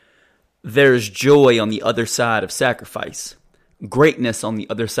There's joy on the other side of sacrifice, greatness on the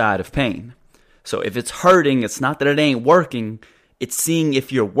other side of pain. So if it's hurting, it's not that it ain't working, it's seeing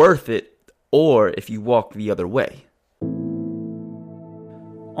if you're worth it or if you walk the other way.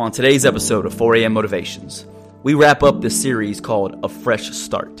 On today's episode of 4 a.m. Motivations, we wrap up this series called A Fresh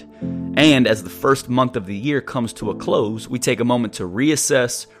Start. And as the first month of the year comes to a close, we take a moment to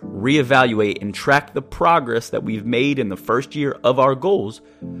reassess, reevaluate, and track the progress that we've made in the first year of our goals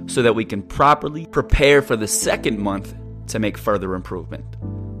so that we can properly prepare for the second month to make further improvement.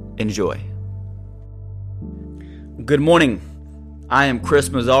 Enjoy. Good morning. I am Chris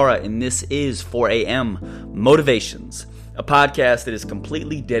Mazzara, and this is 4 a.m. Motivations, a podcast that is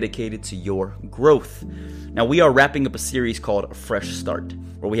completely dedicated to your growth. Now, we are wrapping up a series called A Fresh Start,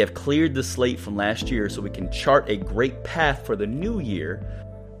 where we have cleared the slate from last year so we can chart a great path for the new year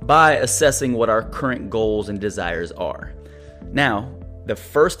by assessing what our current goals and desires are. Now, the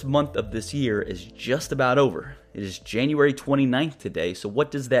first month of this year is just about over. It is January 29th today, so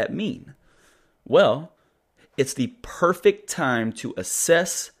what does that mean? Well, it's the perfect time to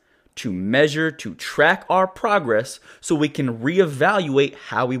assess, to measure, to track our progress so we can reevaluate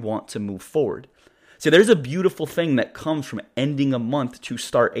how we want to move forward. So there's a beautiful thing that comes from ending a month to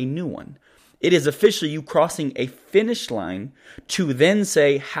start a new one. It is officially you crossing a finish line to then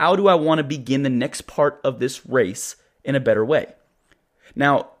say, how do I want to begin the next part of this race in a better way?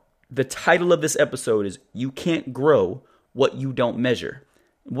 Now, the title of this episode is You Can't Grow What You Don't Measure.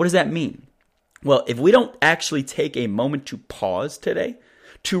 What does that mean? Well, if we don't actually take a moment to pause today,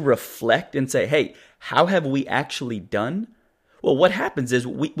 to reflect and say, hey, how have we actually done? Well, what happens is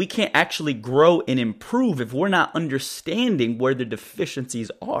we can't actually grow and improve if we're not understanding where the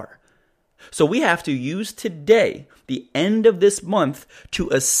deficiencies are. So we have to use today, the end of this month, to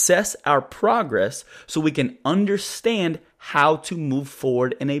assess our progress so we can understand how to move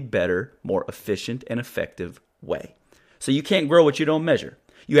forward in a better, more efficient, and effective way. So you can't grow what you don't measure.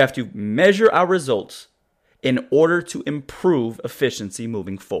 You have to measure our results in order to improve efficiency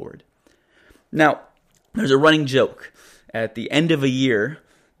moving forward. Now, there's a running joke. At the end of a year,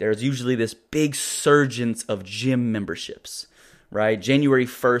 there's usually this big surgence of gym memberships, right? January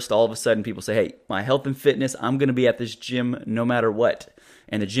 1st, all of a sudden people say, hey, my health and fitness, I'm going to be at this gym no matter what.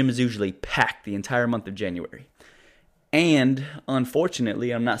 And the gym is usually packed the entire month of January. And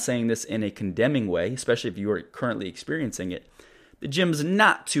unfortunately, I'm not saying this in a condemning way, especially if you are currently experiencing it, the gym's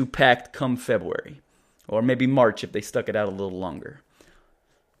not too packed come February, or maybe March if they stuck it out a little longer.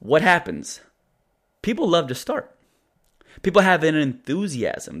 What happens? People love to start. People have an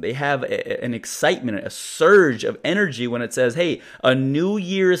enthusiasm. They have an excitement, a surge of energy when it says, hey, a new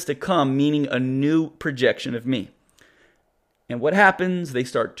year is to come, meaning a new projection of me. And what happens? They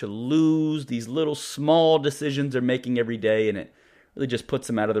start to lose these little small decisions they're making every day, and it really just puts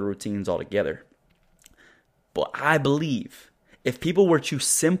them out of the routines altogether. But I believe if people were to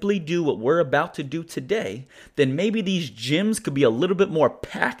simply do what we're about to do today, then maybe these gyms could be a little bit more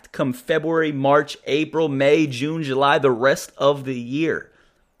packed come February, March, April, May, June, July, the rest of the year.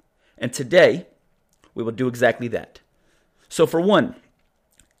 And today, we will do exactly that. So for one,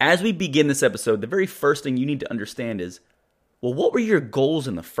 as we begin this episode, the very first thing you need to understand is, well, what were your goals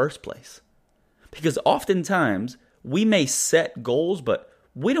in the first place? Because oftentimes, we may set goals, but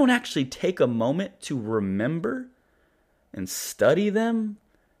we don't actually take a moment to remember and study them,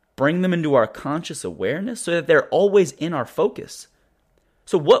 bring them into our conscious awareness so that they're always in our focus.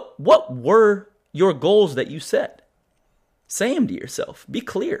 So what were your goals that you set? Say them to yourself. Be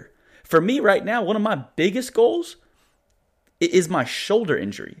clear. For me right now, one of my biggest goals is my shoulder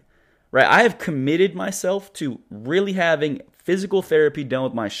injury. Right? I have committed myself to really having physical therapy done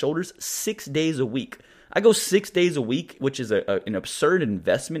with my shoulders 6 days a week. I go 6 days a week, which is an absurd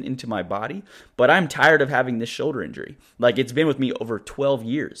investment into my body, but I'm tired of having this shoulder injury. Like, it's been with me over 12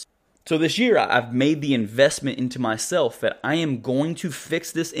 years. So this year, I've made the investment into myself that I am going to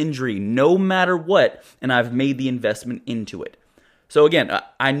fix this injury no matter what, and I've made the investment into it. So again,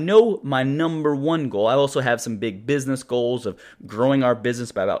 I know my number one goal. I also have some big business goals of growing our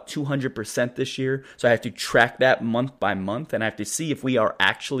business by about 200% this year. So I have to track that month by month, and I have to see if we are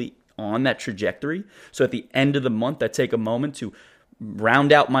actually on that trajectory. So at the end of the month, I take a moment to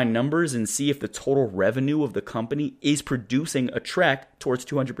round out my numbers and see if the total revenue of the company is producing a track towards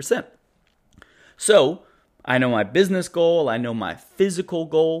 200%. So I know my business goal. I know my physical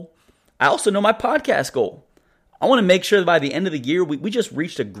goal. I also know my podcast goal. I want to make sure that by the end of the year, we just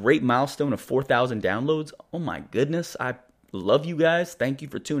reached a great milestone of 4,000 downloads. Oh my goodness. I love you guys. Thank you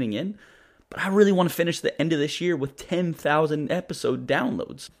for tuning in. But I really want to finish the end of this year with 10,000 episode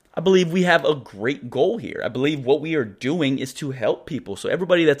downloads. I believe we have a great goal here. I believe what we are doing is to help people. So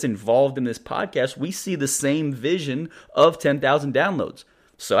everybody that's involved in this podcast, we see the same vision of 10,000 downloads.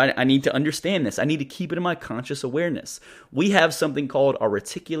 So I need to understand this. I need to keep it in my conscious awareness. We have something called our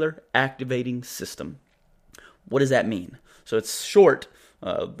reticular activating system. What does that mean? So it's short.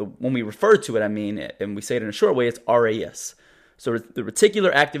 When we refer to it, and we say it in a short way, it's RAS. So the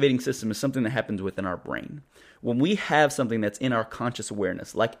reticular activating system is something that happens within our brain. When we have something that's in our conscious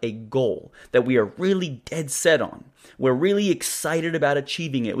awareness, like a goal that we are really dead set on, we're really excited about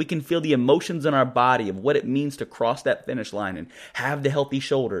achieving it. We can feel the emotions in our body of what it means to cross that finish line and have the healthy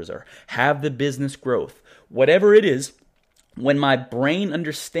shoulders or have the business growth. Whatever it is, when my brain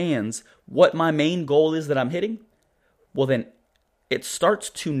understands what my main goal is that I'm hitting, well then it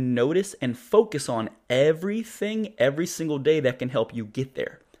starts to notice and focus on everything every single day that can help you get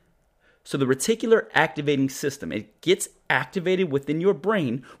there. So the reticular activating system, it gets activated within your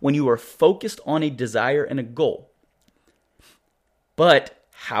brain when you are focused on a desire and a goal. But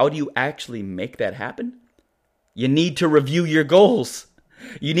how do you actually make that happen? You need to review your goals.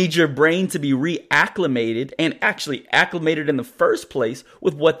 You need your brain to be reacclimated and actually acclimated in the first place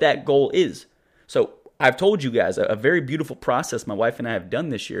with what that goal is. So I've told you guys a very beautiful process my wife and I have done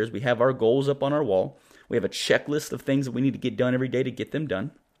this year is we have our goals up on our wall. We have a checklist of things that we need to get done every day to get them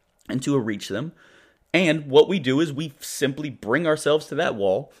done and to reach them. And what we do is we simply bring ourselves to that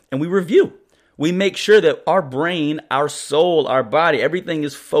wall and we review. We make sure that our brain, our soul, our body, everything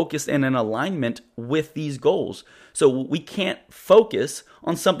is focused and in alignment with these goals. So we can't focus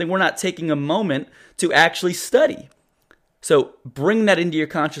on something we're not taking a moment to actually study. So bring that into your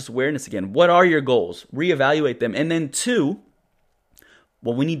conscious awareness again. What are your goals? Reevaluate them. And then 2,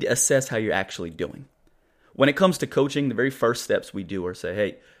 well, we need to assess how you're actually doing. When it comes to coaching, the very first steps we do are say,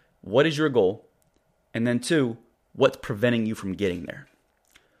 hey, what is your goal? And then 2, what's preventing you from getting there?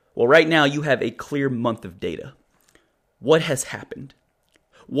 Well, right now you have a clear month of data. What has happened?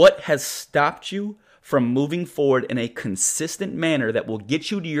 What has stopped you from moving forward in a consistent manner that will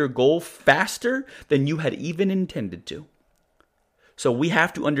get you to your goal faster than you had even intended to? So we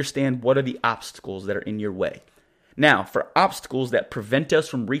have to understand what are the obstacles that are in your way. Now, for obstacles that prevent us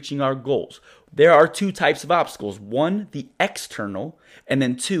from reaching our goals, there are 2 types of obstacles. 1, the external, and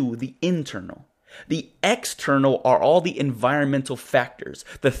then 2, the internal. The external are all the environmental factors,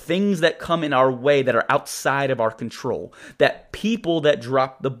 the things that come in our way that are outside of our control, that people that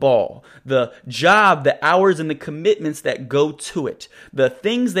drop the ball, the job, the hours, and the commitments that go to it, the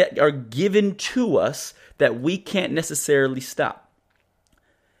things that are given to us that we can't necessarily stop.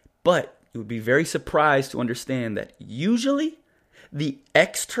 But you would be very surprised to understand that usually the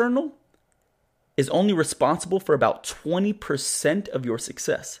external is only responsible for about 20% of your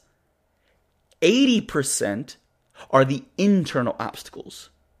success. 80% are the internal obstacles.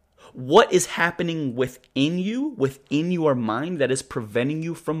 What is happening within you, within your mind that is preventing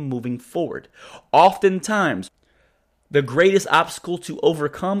you from moving forward? Oftentimes, the greatest obstacle to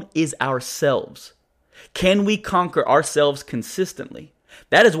overcome is ourselves. Can we conquer ourselves consistently?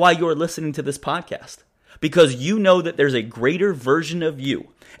 That is why you're listening to this podcast, because you know that there's a greater version of you.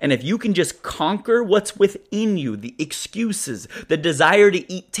 And if you can just conquer what's within you, the excuses, the desire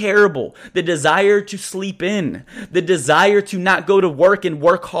to eat terrible, the desire to sleep in, the desire to not go to work and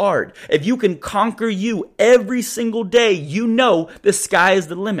work hard, if you can conquer you every single day, you know the sky is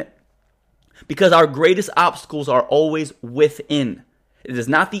the limit. Because our greatest obstacles are always within. It is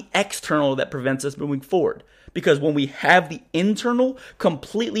not the external that prevents us moving forward. Because when we have the internal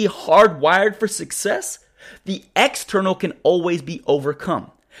completely hardwired for success, the external can always be overcome.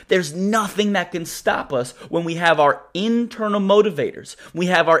 There's nothing that can stop us when we have our internal motivators. We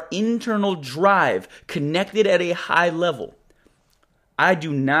have our internal drive connected at a high level. I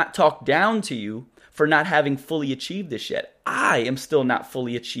do not talk down to you for not having fully achieved this yet. I am still not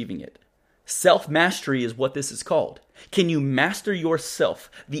fully achieving it. Self-mastery is what this is called. Can you master yourself,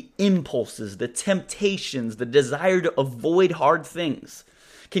 the impulses, the temptations, the desire to avoid hard things?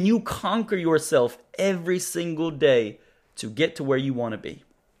 Can you conquer yourself every single day to get to where you want to be?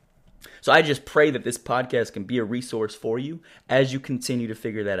 So I just pray that this podcast can be a resource for you as you continue to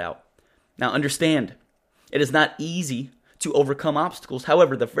figure that out. Now understand, it is not easy to overcome obstacles.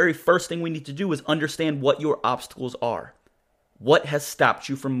 However, the very first thing we need to do is understand what your obstacles are. What has stopped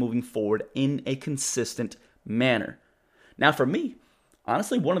you from moving forward in a consistent manner? Now for me,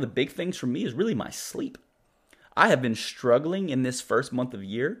 honestly, one of the big things for me is really my sleep. I have been struggling in this first month of the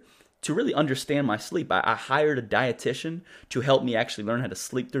year to really understand my sleep. I hired a dietitian to help me actually learn how to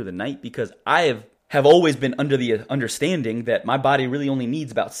sleep through the night because I have always been under the understanding that my body really only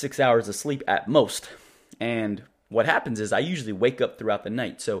needs about 6 hours of sleep at most. And what happens is I usually wake up throughout the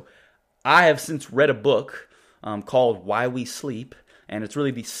night. So I have since read a book called Why We Sleep, and it's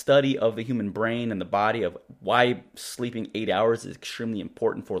really the study of the human brain and the body of why sleeping 8 hours is extremely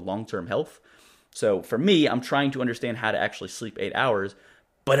important for long-term health. So for me, I'm trying to understand how to actually sleep 8 hours,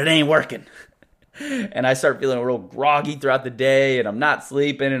 but it ain't working. And I start feeling real groggy throughout the day, and I'm not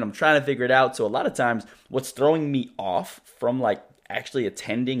sleeping, and I'm trying to figure it out. So a lot of times, what's throwing me off from like actually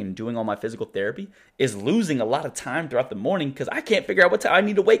attending and doing all my physical therapy is losing a lot of time throughout the morning because I can't figure out what time I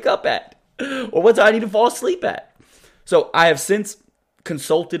need to wake up at or what time I need to fall asleep at. So I have since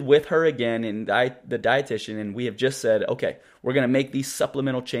consulted with her again and the dietitian, and we have just said, okay, we're going to make these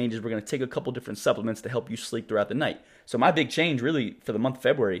supplemental changes. We're going to take a couple different supplements to help you sleep throughout the night. So my big change really for the month of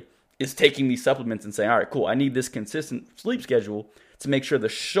February is taking these supplements and saying, all right, cool, I need this consistent sleep schedule to make sure the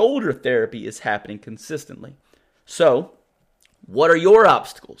shoulder therapy is happening consistently. So what are your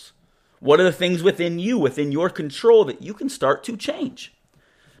obstacles? What are the things within you, within your control that you can start to change?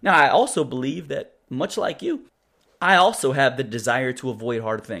 Now, I also believe that, much like you, I also have the desire to avoid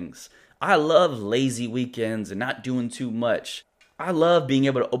hard things. I love lazy weekends and not doing too much. I love being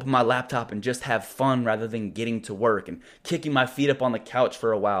able to open my laptop and just have fun rather than getting to work and kicking my feet up on the couch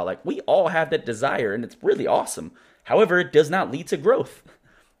for a while. Like, we all have that desire, and it's really awesome. However, it does not lead to growth.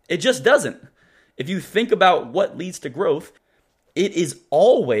 It just doesn't. If you think about what leads to growth, it is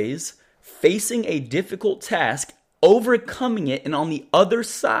always facing a difficult task, overcoming it, and on the other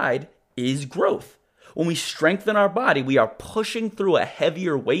side is growth. When we strengthen our body, we are pushing through a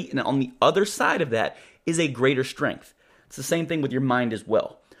heavier weight, and on the other side of that is a greater strength. It's the same thing with your mind as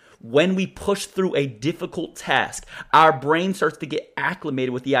well. When we push through a difficult task, our brain starts to get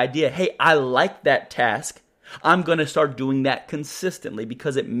acclimated with the idea, hey, I like that task. I'm going to start doing that consistently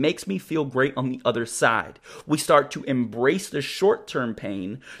because it makes me feel great on the other side. We start to embrace the short-term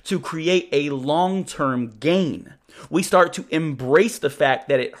pain to create a long-term gain. We start to embrace the fact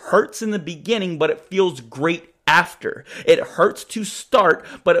that it hurts in the beginning, but it feels great after. It hurts to start,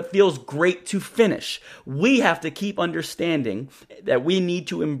 but it feels great to finish. We have to keep understanding that we need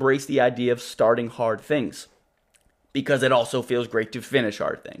to embrace the idea of starting hard things because it also feels great to finish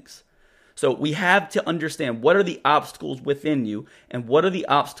hard things. So we have to understand what are the obstacles within you and what are the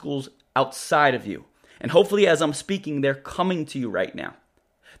obstacles outside of you. And hopefully as I'm speaking, they're coming to you right now.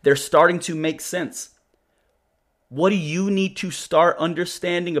 They're starting to make sense. What do you need to start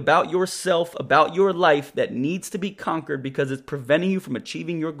understanding about yourself, about your life that needs to be conquered because it's preventing you from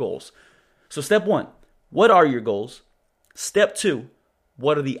achieving your goals? So step 1, what are your goals? Step 2,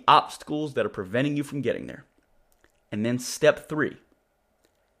 what are the obstacles that are preventing you from getting there? And then step 3,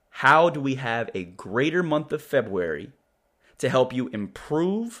 how do we have a greater month of February to help you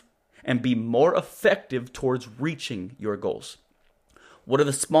improve and be more effective towards reaching your goals? What are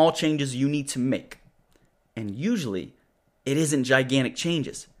the small changes you need to make? And usually, it isn't gigantic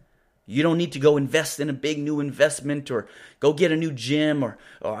changes. You don't need to go invest in a big new investment or go get a new gym or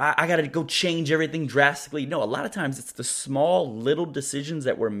I got to go change everything drastically. No, a lot of times it's the small little decisions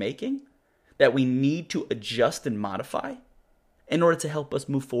that we're making that we need to adjust and modify in order to help us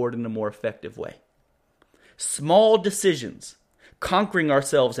move forward in a more effective way. Small decisions, conquering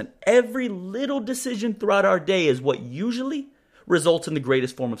ourselves, and every little decision throughout our day is what usually results in the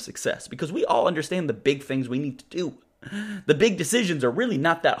greatest form of success because we all understand the big things we need to do. The big decisions are really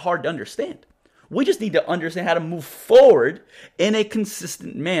not that hard to understand. We just need to understand how to move forward in a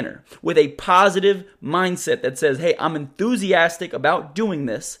consistent manner with a positive mindset that says, hey, I'm enthusiastic about doing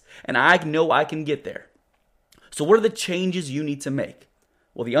this and I know I can get there. So what are the changes you need to make?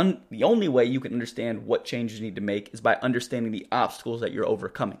 Well, the only way you can understand what changes you need to make is by understanding the obstacles that you're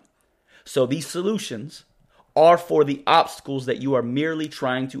overcoming. So these solutions are for the obstacles that you are merely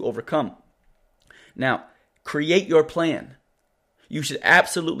trying to overcome. Now, create your plan. You should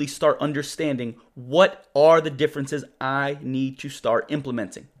absolutely start understanding what are the differences I need to start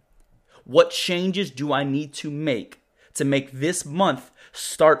implementing. What changes do I need to make this month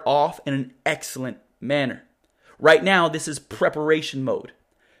start off in an excellent manner? Right now, this is preparation mode.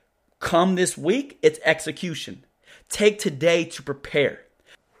 Come this week, it's execution. Take today to prepare.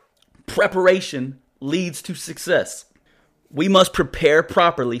 Preparation leads to success. We must prepare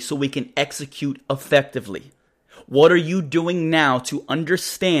properly so we can execute effectively. What are you doing now to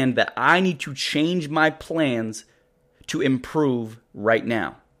understand that I need to change my plans to improve right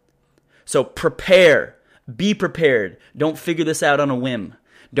now? So prepare. Be prepared. Don't figure this out on a whim.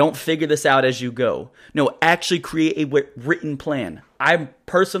 Don't figure this out as you go. No, actually create a written plan. I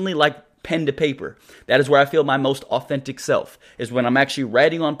personally like pen to paper. That is where I feel my most authentic self, is when I'm actually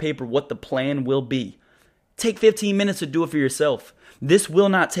writing on paper what the plan will be. take 15 minutes to do it for yourself. This will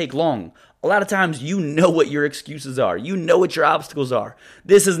not take long. A lot of times you know what your excuses are. You know what your obstacles are.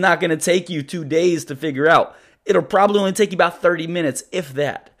 This is not going to take you 2 days to figure out. It'll probably only take you about 30 minutes, if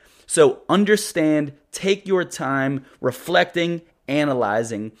that. So understand, take your time reflecting,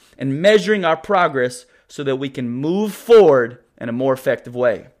 analyzing, and measuring our progress so that we can move forward in a more effective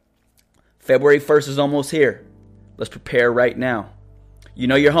way. February 1st is almost here. Let's prepare right now. You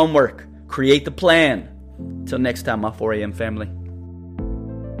know your homework. Create the plan. Till next time, my 4 a.m. family.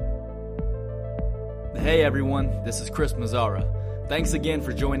 Hey everyone, this is Chris Mazzara. Thanks again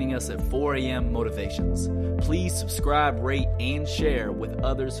for joining us at 4 a.m. Motivations. Please subscribe, rate, and share with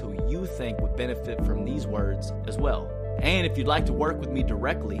others who you think would benefit from these words as well. And if you'd like to work with me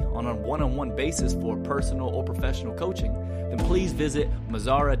directly on a one-on-one basis for personal or professional coaching, then please visit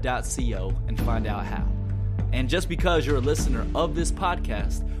mazzara.co and find out how. And just because you're a listener of this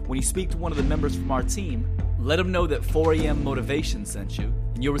podcast, when you speak to one of the members from our team, let them know that 4 a.m. Motivation sent you,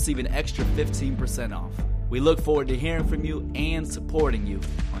 and you'll receive an extra 15% off. We look forward to hearing from you and supporting you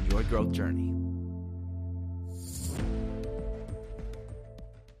on your growth journey.